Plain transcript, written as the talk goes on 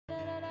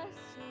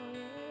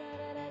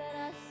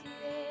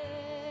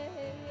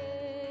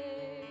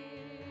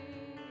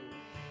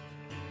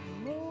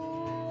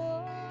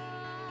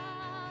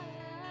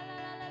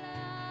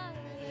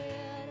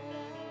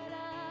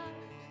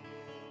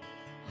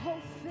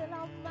Fill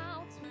our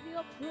mouths with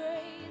your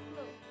praise,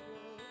 Lord.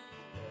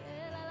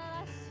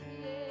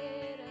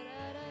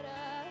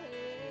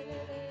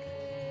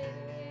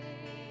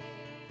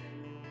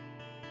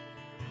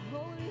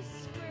 Holy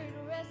Spirit,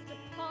 rest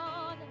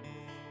upon us.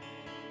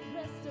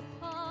 Rest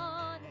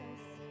upon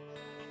us.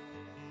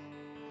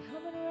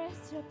 Come and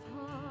rest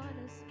upon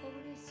us,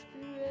 Holy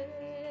Spirit.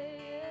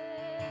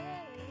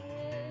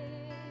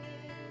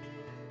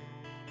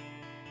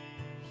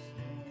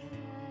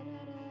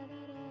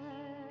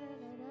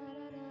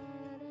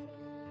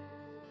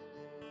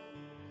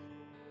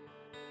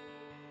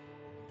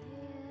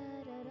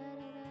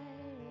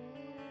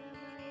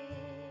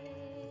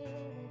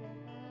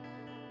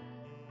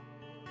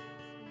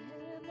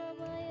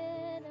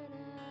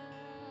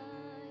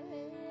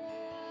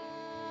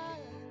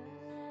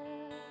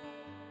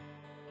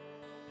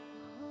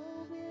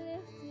 Oh, be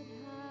lifted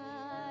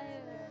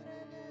higher.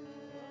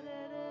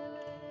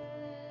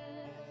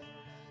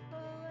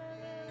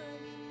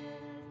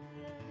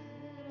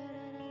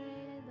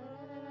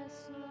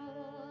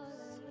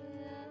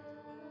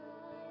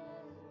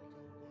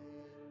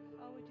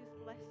 Oh, we just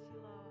bless you,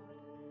 Lord.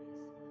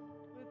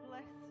 We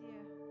bless you.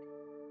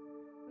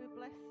 We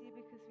bless you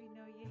because we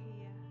know you're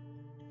here.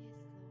 Yes, Lord.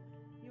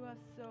 You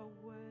are so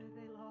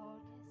worthy,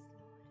 Lord.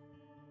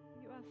 Yes,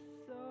 Lord. You are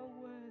so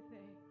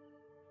worthy.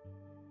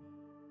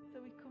 So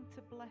we come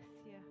to bless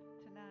you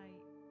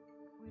tonight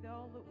with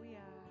all that we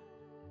are.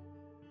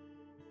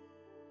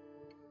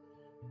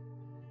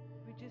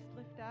 We just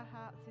lift our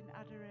hearts in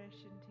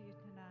adoration to you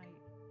tonight.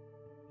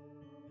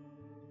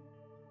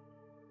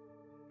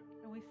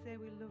 And we say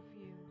we love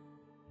you.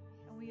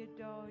 And we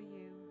adore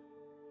you.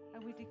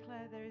 And we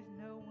declare there is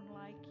no one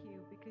like you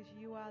because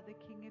you are the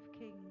King of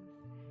Kings.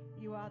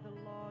 You are the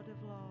Lord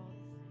of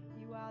Lords.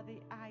 You are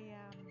the I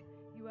am.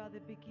 You are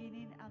the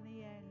beginning and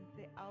the end,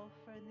 the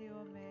Alpha and the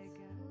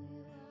Omega.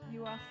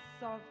 You are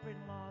sovereign,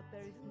 Lord.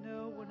 There is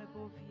no one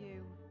above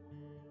you.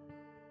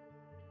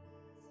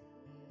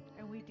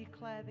 And we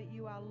declare that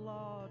you are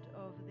Lord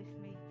over this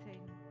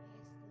meeting.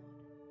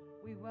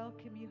 We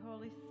welcome you,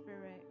 Holy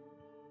Spirit.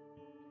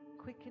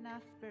 Quicken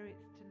our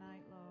spirits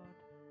tonight, Lord.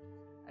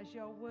 As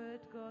your word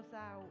goes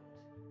out,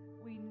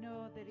 we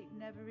know that it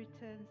never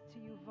returns to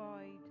you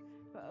void,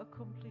 but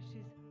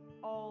accomplishes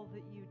all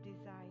that you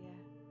desire.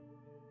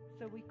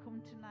 So we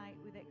come tonight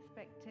with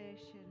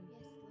expectation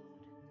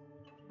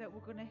that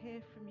we're going to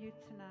hear from you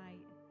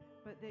tonight,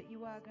 but that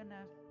you are going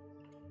to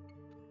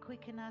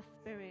quicken our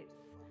spirits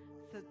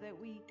so that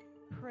we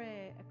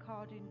pray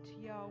according to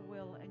your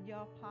will and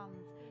your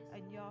plans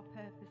and your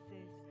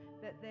purposes,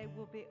 that they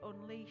will be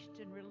unleashed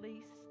and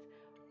released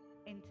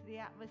into the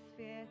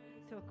atmosphere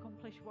to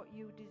accomplish what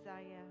you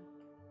desire.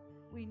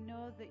 We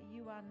know that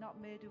you are not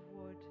made of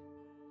wood,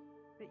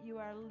 that you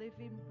are a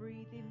living,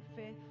 breathing,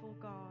 faithful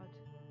God.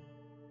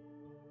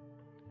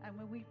 And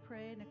when we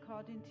pray and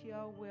according to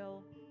your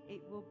will,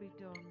 it will be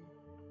done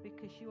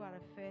because you are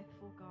a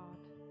faithful God.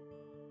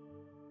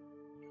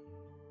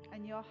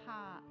 And your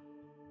heart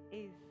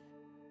is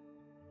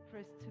for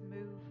us to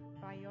move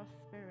by your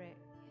Spirit.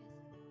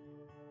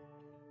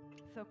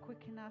 So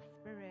quicken our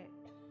spirit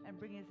and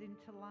bring us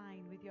into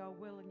line with your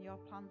will and your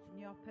plans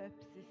and your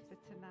purposes for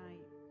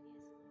tonight.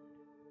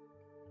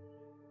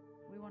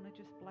 We want to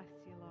just bless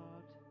you,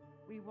 Lord.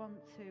 We want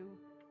to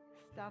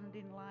stand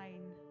in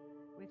line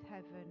with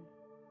heaven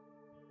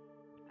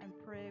and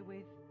pray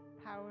with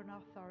power and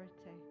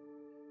authority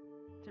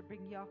to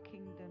bring your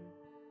kingdom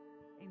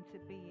into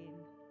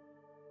being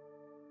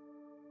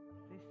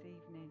this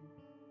evening.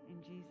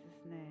 In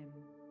Jesus' name,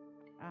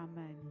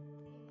 amen.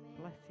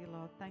 Bless you,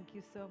 Lord. Thank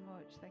you so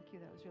much. Thank you.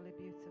 That was really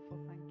beautiful.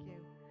 Thank you.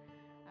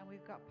 And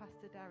we've got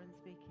Pastor Darren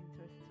speaking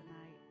to us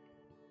tonight.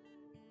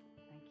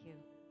 Thank you.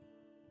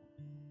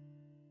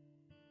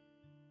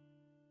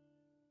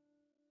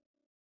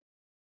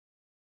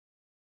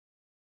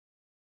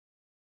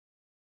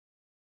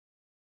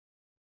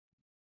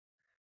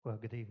 Well,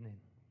 good evening.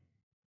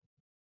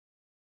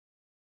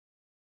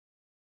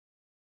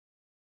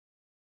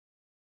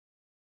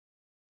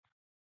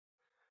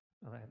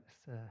 All right,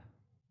 let's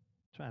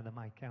try the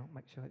mic out,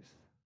 make sure it's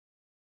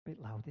a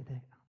bit loud, isn't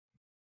it?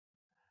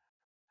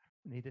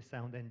 We need a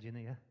sound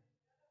engineer.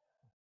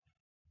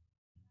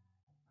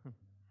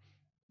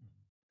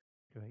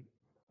 Great,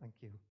 thank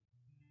you.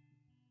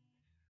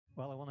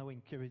 Well, I want to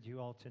encourage you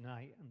all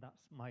tonight, and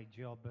that's my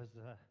job as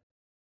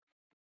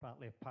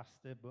partly a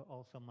pastor, but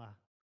also my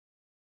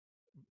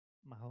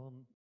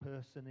own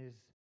person is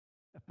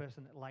a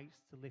person that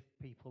likes to lift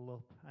people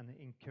up and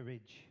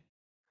encourage.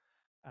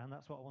 And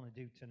that's what I want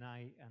to do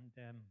tonight,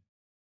 and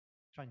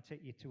try and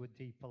take you to a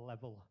deeper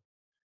level.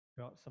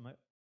 Got something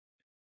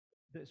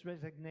that's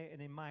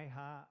resonating in my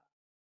heart.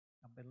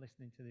 I've been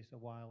listening to this a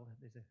while.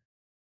 There's a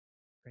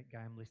great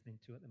guy I'm listening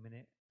to at the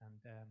minute,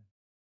 and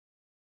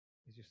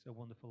he's just so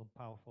wonderful and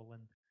powerful.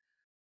 And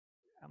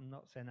I'm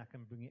not saying I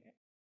can bring it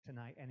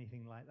tonight,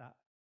 anything like that.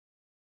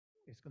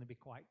 It's going to be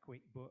quite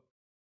quick, but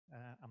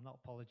I'm not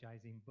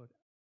apologizing. But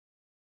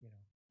you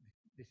know,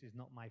 this is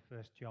not my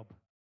first job.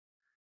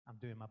 I'm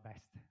doing my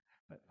best,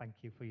 but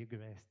thank you for your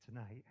grace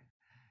tonight.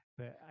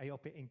 But I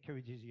hope it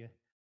encourages you,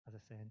 as I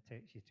say, and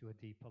takes you to a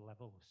deeper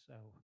level. So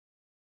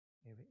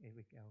here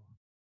we go.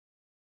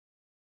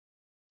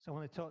 So I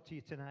want to talk to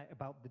you tonight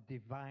about the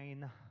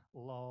divine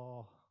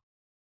law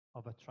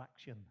of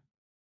attraction.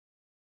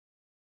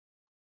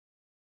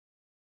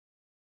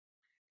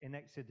 In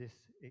Exodus,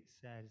 it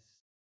says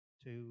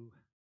to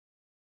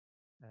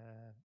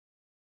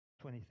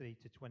 23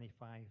 to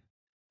 25,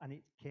 and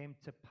it came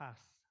to pass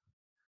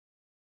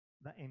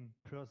that in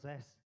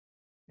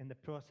the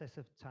process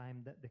of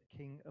time that the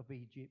king of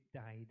Egypt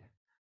died,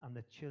 and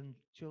the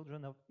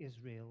children of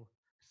Israel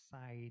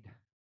sighed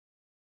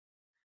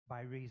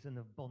by reason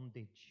of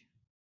bondage,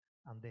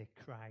 and they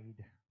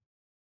cried.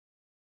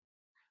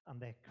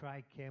 And their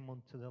cry came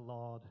unto the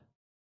Lord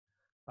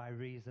by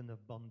reason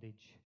of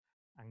bondage,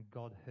 and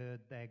God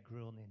heard their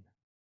groaning.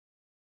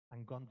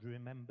 And God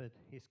remembered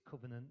his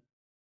covenant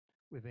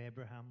with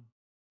Abraham,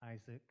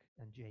 Isaac,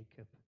 and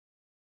Jacob.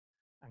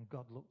 And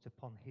God looked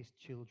upon his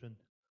children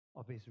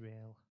of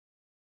Israel,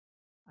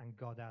 and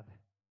God had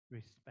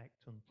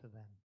respect unto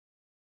them.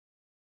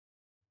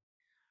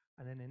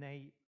 And then in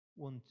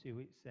 8:1-2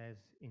 it says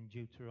in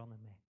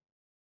Deuteronomy,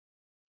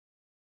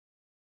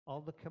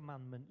 all the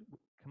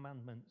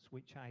commandments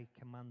which I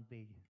command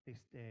thee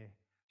this day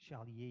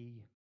shall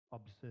ye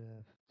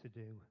observe to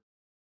do,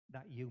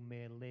 that you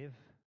may live,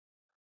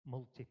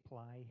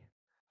 multiply,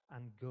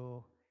 and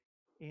go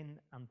in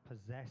and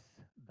possess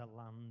the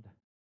land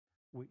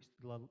which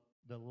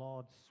the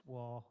Lord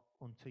swore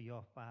unto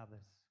your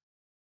fathers.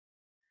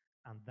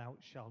 And thou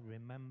shalt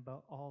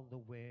remember all the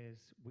ways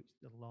which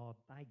the Lord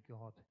thy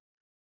God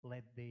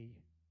led thee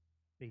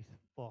these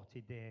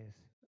 40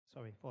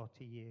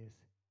 years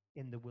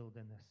in the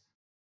wilderness,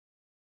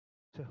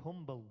 to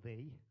humble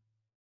thee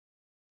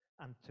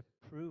and to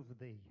prove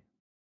thee,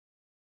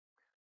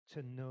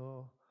 to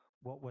know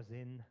what was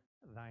in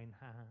thine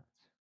heart.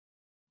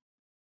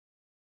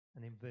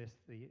 And in verse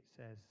 3 it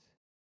says,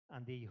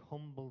 and he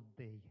humbled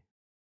thee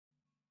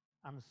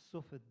and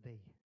suffered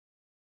thee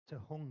to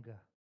hunger,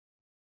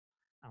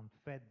 and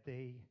fed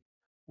thee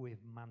with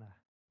manna,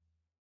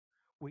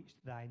 which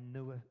thou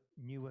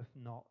knewest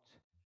not,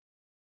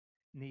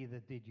 neither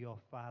did your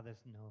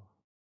fathers know,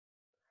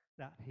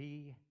 that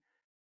he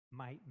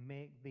might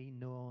make thee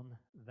known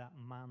that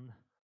man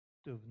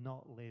doth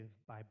not live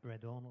by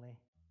bread only,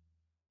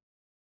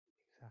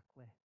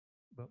 exactly,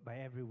 but by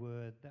every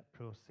word that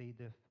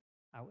proceedeth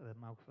out of the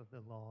mouth of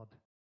the Lord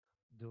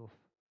doth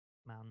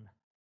man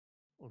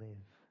live.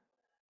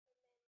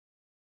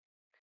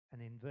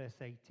 And in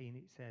verse 18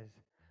 it says,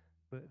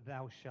 but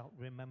thou shalt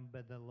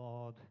remember the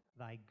Lord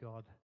thy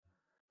God,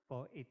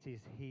 for it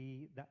is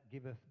he that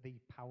giveth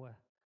thee power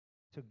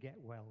to get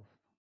wealth,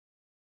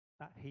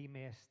 that he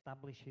may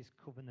establish his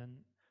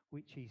covenant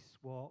which he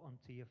swore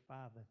unto your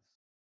fathers,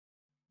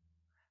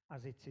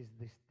 as it is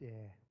this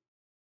day.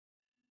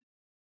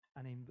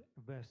 And in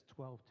verse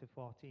 12 to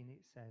 14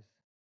 it says,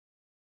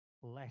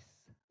 less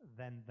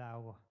than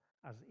thou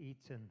hast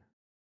eaten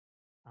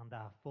and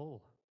art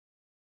full,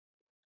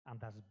 and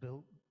hast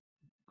built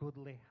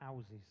goodly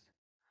houses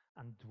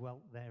and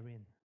dwelt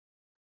therein,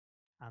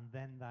 and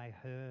then thy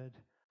herd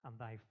and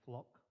thy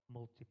flock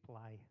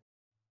multiply,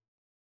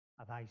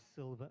 and thy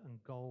silver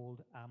and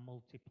gold are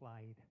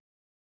multiplied,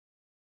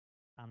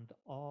 and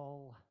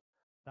all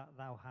that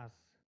thou hast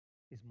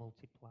is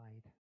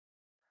multiplied,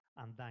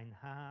 and thine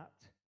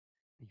heart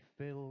be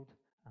filled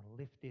and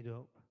lifted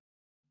up,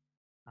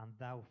 and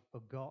thou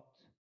forgot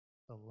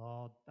the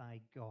Lord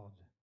thy God,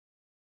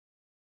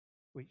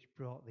 which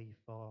brought thee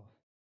forth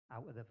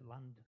out of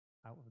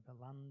the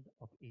land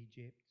of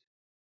Egypt,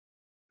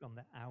 from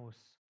the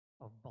house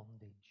of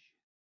bondage.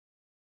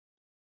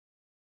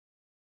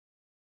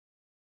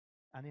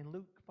 And in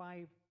Luke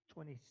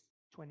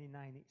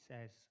 5:29 it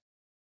says,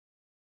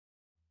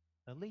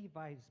 the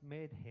Levites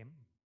made him,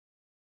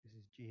 this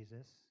is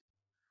Jesus,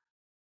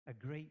 a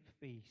great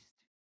feast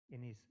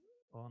in his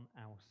own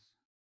house.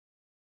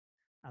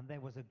 And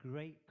there was a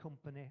great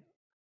company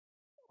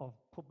of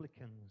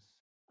publicans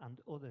and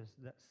others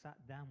that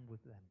sat down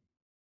with them.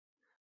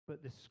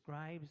 But the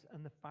scribes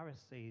and the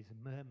Pharisees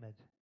murmured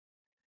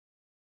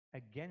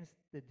against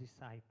the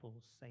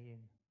disciples, saying,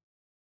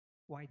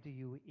 why do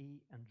you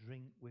eat and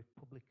drink with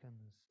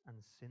publicans and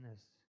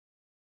sinners?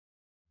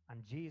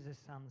 And Jesus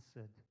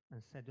answered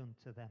and said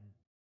unto them,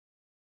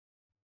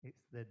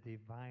 it's the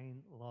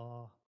divine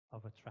law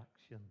of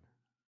attraction.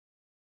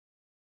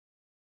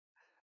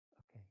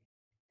 Okay.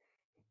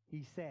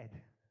 He said,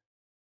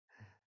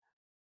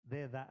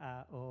 they that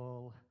are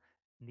all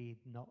need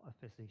not a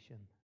physician,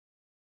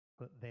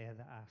 but they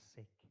that are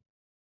sick.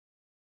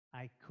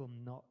 I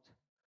come not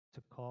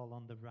to call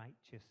on the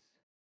righteous,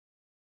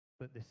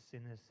 but the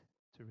sinners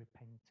to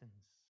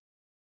repentance.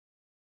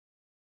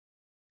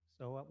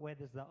 So where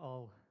does that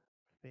all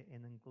fit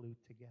in and glue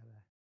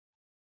together?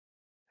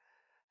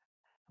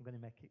 I'm going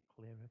to make it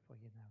clearer for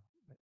you now,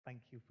 but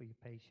thank you for your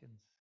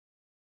patience.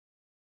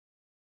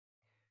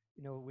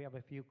 You know, we have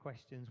a few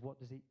questions. What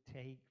does it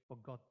take for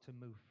God to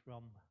move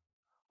from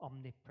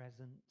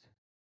omnipresent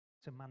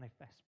to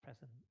manifest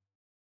present?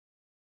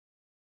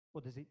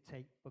 What does it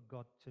take for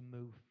God to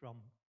move from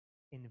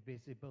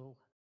invisible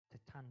to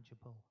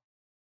tangible?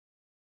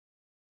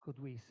 Could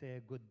we say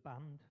a good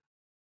band?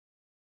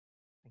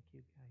 Thank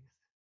you, guys.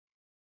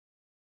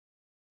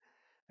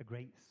 A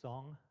great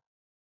song.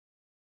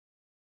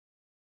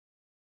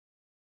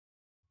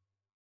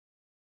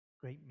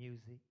 Great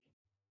music.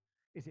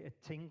 Is it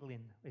a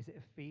tingling? Is it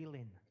a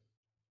feeling?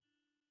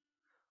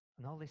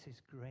 And all this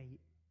is great.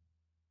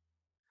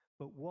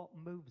 But what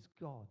moves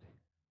God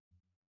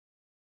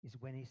is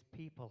when his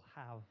people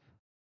have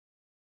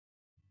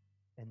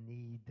a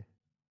need.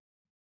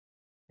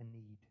 A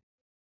need.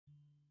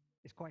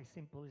 It's quite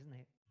simple, isn't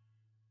it?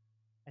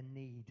 A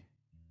need.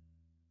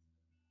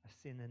 A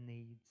sinner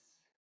needs.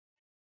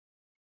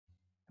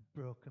 A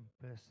broken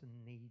person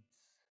needs.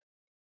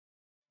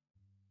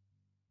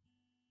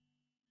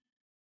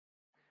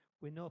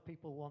 We know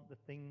people want the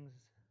things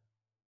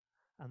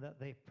and that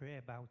they pray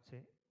about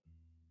it.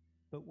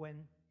 But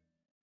when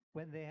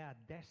they are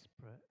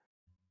desperate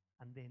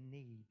and their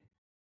need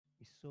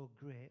is so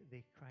great,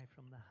 they cry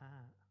from the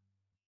heart,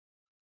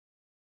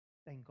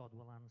 then God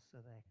will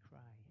answer their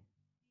cry.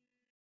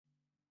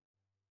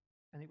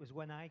 And it was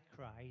when I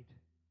cried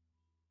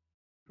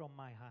from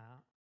my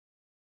heart,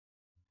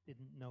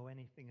 didn't know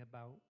anything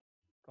about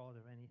God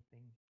or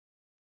anything,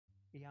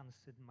 he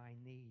answered my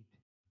need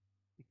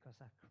because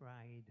I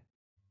cried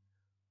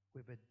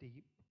with a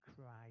deep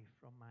cry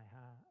from my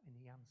heart, and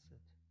he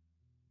answered.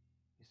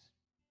 It's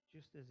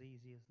just as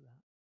easy as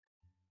that.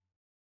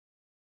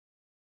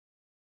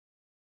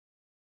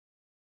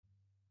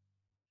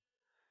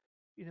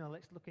 You know,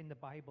 let's look in the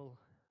Bible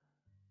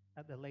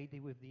at the lady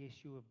with the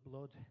issue of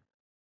blood.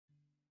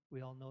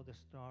 We all know the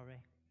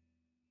story.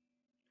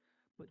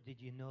 But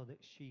did you know that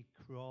she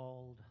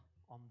crawled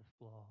on the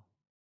floor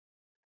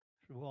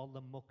through all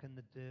the muck and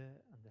the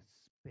dirt and the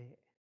spit?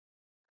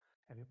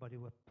 Everybody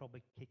were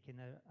probably kicking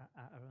her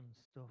at her and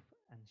stuff,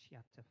 and she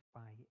had to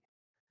fight.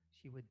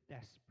 She was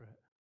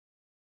desperate,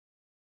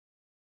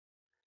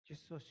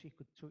 just so she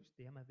could touch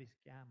the hem of his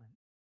garment.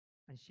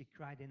 And she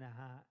cried in her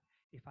heart,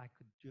 if I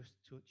could just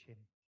touch him,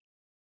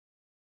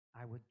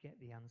 I would get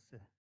the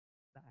answer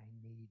that I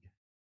need.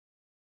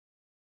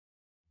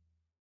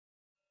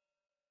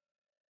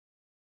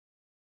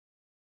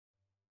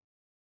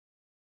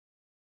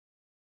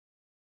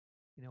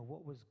 You know,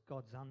 what was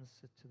God's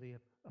answer to the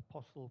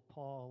Apostle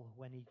Paul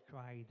when he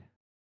cried,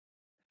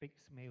 fix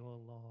me, O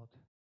Lord?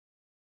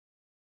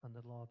 And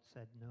the Lord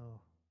said,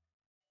 no,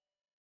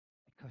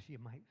 because you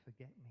might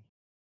forget me.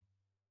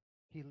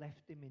 He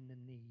left him in the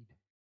need.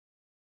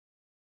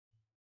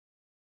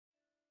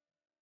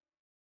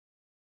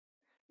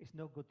 It's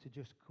no good to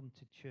just come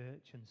to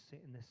church and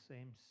sit in the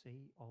same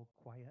seat, all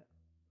quiet,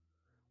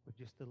 with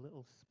just a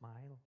little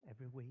smile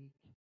every week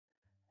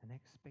and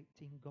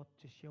expecting God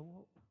to show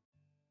up.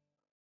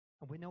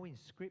 And we know in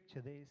Scripture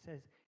that it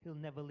says he'll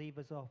never leave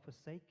us or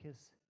forsake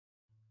us.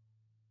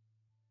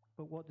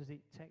 But what does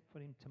it take for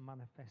him to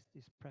manifest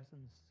his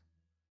presence?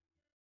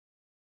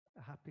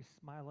 A happy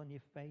smile on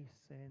your face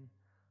saying,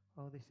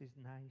 oh, this is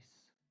nice.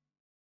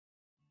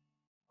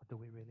 Or do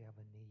we really have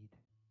a need?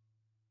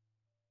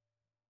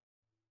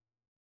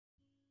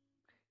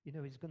 You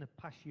know, he's going to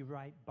pass you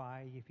right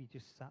by if you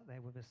just sat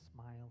there with a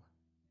smile.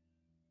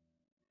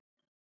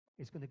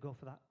 He's going to go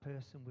for that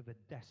person with a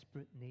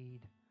desperate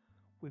need,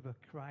 with a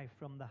cry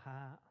from the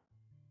heart.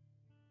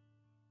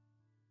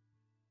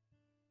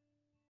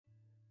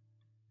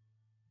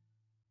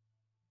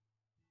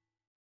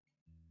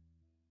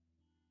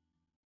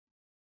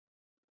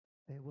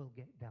 They will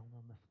get down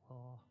on the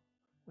floor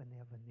when they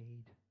have a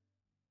need.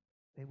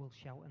 They will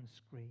shout and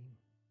scream.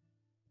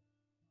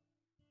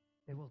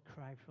 They will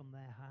cry from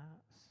their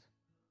hearts.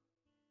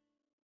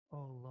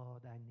 Oh,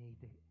 Lord, I need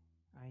it.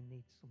 I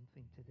need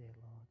something today,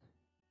 Lord.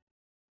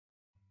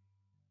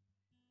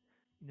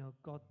 You know,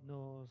 God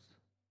knows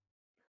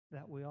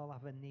that we all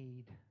have a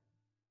need,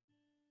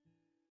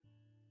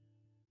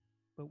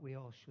 but we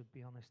all should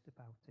be honest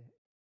about it.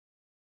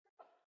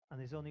 And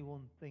there's only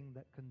one thing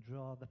that can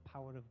draw the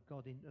power of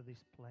God into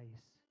this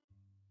place,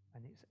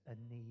 and it's a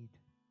need.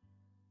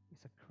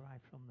 It's a cry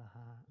from the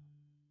heart.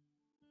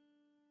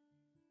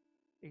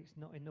 It's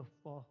not enough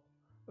for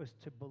us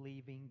to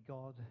believe in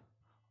God,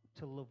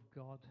 to love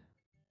God,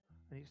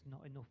 and it's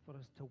not enough for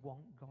us to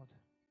want God.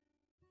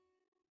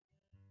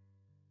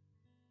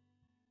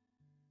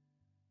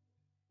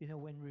 You know,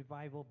 when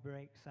revival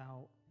breaks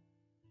out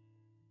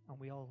and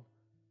we all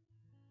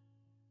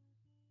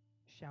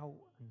shout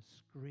and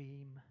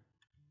scream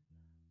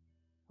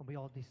and we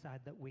all decide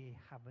that we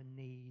have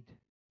a need,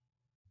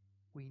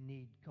 we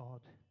need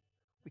God.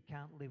 We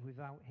can't live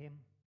without him.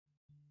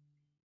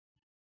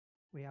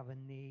 We have a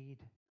need.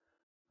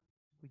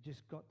 We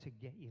just got to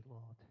get you,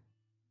 Lord.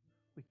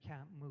 We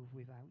can't move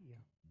without you.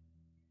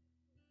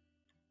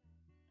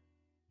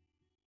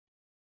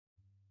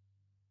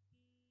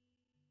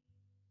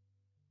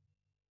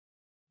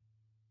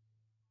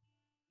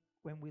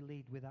 When we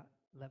lead with that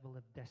level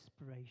of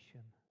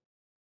desperation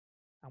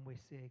and we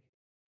say,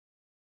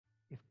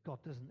 if God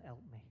doesn't help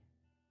me,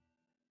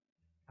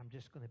 I'm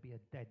just going to be a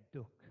dead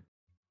duck.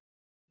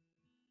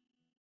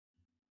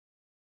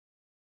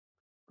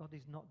 God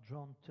is not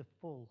drawn to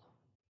full.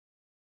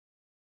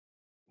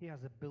 He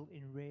has a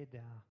built-in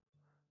radar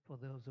for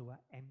those who are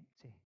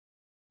empty,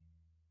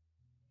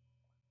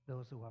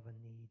 those who have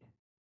a need,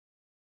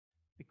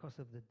 because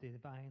of the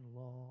divine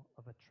law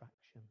of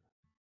attraction.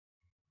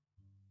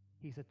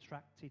 He's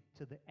attracted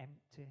to the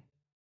empty.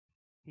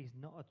 He's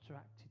not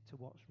attracted to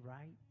what's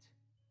right,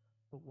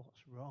 but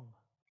what's wrong.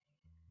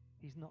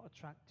 He's not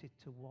attracted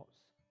to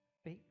what's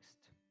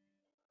fixed,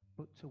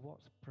 but to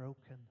what's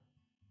broken.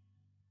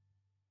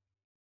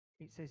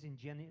 It says in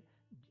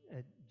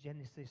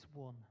Genesis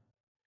 1,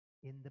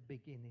 in the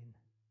beginning,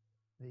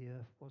 the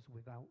earth was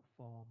without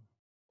form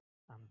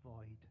and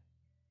void,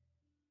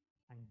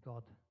 and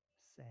God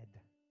said.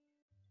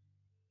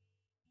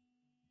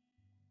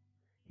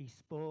 He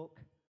spoke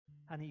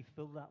and he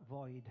filled that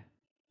void.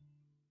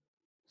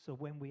 So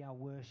when we are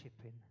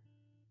worshipping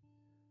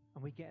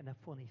and we're getting a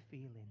funny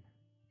feeling,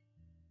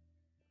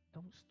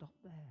 don't stop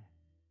there.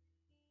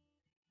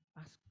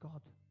 Ask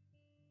God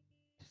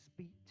to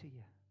speak to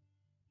you.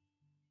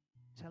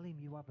 Tell him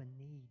you have a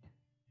need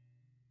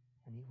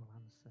and he will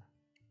answer.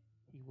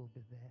 He will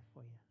be there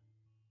for you.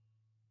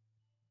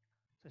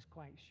 So it's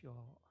quite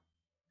short.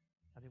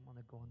 I didn't want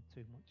to go on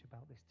too much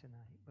about this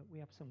tonight, but we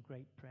have some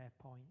great prayer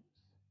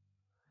points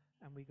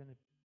and we're going to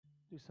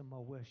do some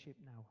more worship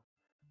now.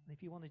 And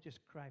if you want to just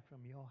cry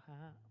from your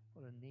heart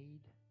for a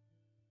need.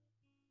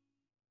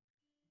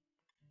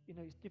 You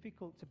know, it's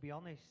difficult to be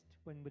honest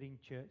when we're in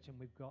church and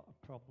we've got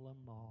a problem,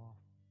 or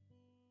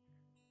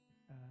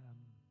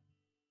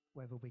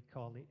whether we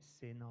call it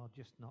sin or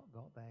just not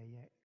got there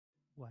yet,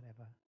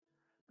 whatever.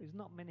 There's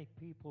not many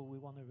people we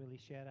want to really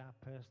share our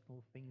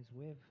personal things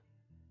with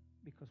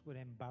because we're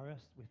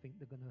embarrassed. We think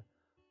they're going to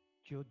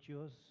judge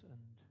us and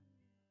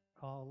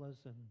call us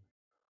and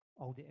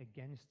hold it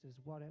against us,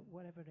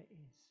 whatever it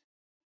is.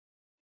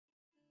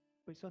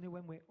 But it's only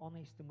when we're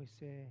honest and we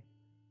say,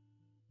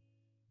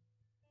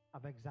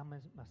 I've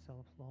examined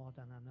myself, Lord,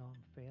 and I know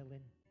I'm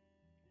failing.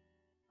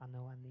 I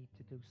know I need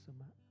to do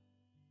something.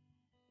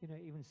 You know,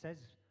 it even says,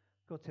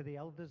 go to the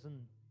elders and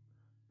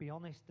be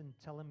honest and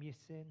tell them your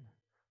sin,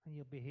 and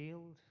you'll be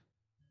healed.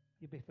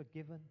 You'll be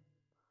forgiven.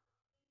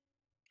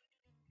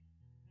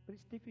 But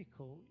it's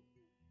difficult.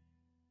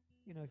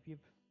 You know, if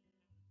you've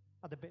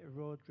had a bit of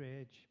road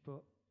rage,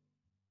 but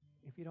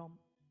if you're on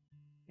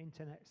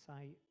internet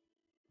site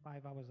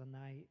 5 hours a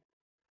night,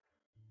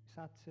 it's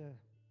hard to,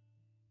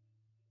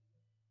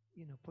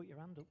 you know, put your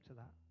hand up to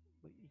that.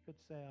 But you could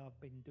say, I've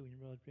been doing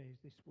road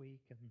rage this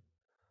week and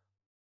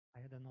I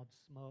had an odd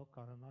smoke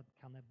or an odd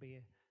can of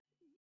beer.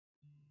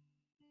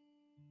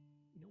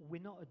 You know,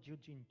 we're not a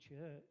judging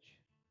church,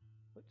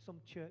 but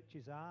some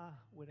churches are.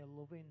 We're a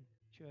loving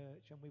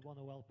church and we want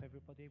to help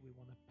everybody. We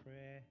want to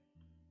pray.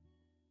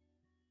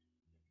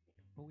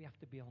 But we have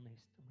to be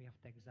honest and we have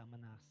to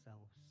examine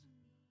ourselves.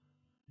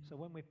 So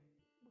when we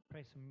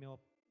pray some more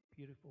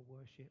beautiful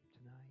worship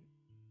tonight,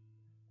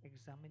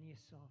 examine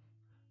yourself.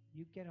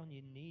 You get on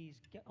your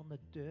knees, get on the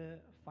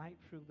dirt, fight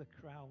through the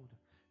crowd.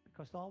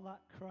 Because all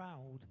that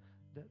crowd,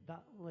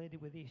 that lady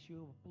with the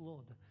issue of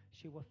blood,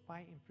 she was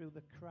fighting through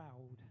the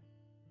crowd.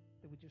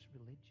 They were just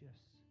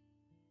religious.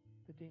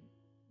 They didn't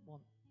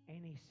want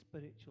any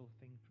spiritual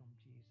thing from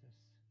Jesus.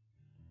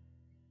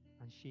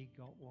 And she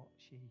got what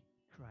she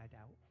cried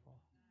out for.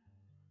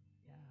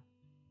 Yeah.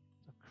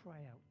 So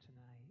cry out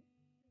tonight.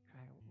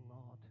 Cry out,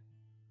 Lord,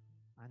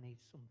 I need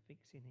some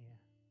fixing here.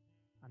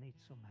 I need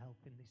some help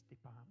in this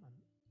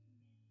department.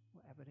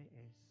 Whatever it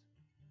is.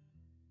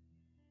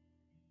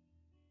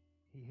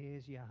 He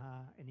hears your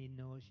heart and he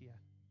knows you.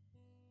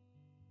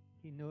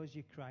 He knows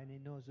you crying, he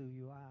knows who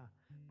you are.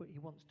 But he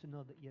wants to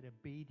know that you're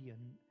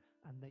obedient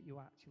and that you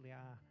actually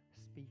are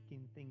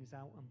speaking things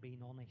out and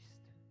being honest.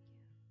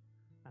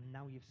 Yeah. And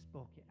now you've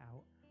spoke it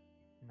out,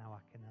 now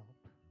I can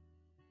help.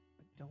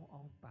 But don't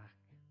hold back.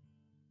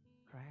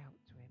 Cry out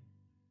to him.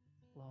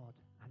 Lord,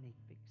 I need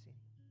fixing.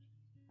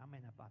 I'm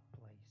in a bad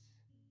place.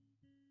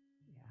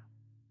 Yeah.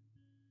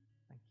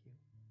 Thank you.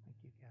 Thank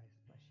you, guys.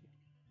 Bless you.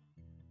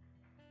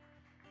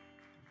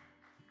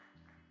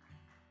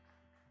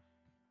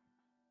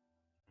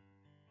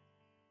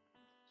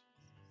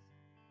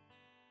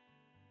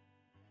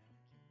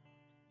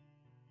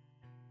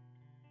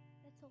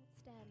 Let's all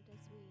stand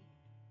as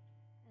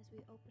we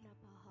open up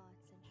our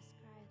hearts and just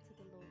cry out to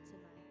the Lord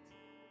tonight.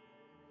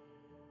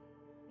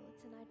 Lord,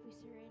 tonight we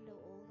surrender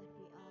all that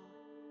we are.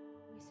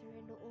 We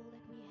surrender all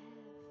that we have,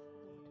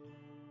 Lord,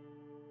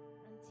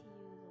 unto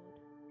you,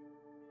 Lord.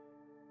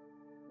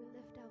 We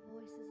lift our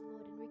voices,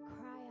 Lord, and we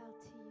cry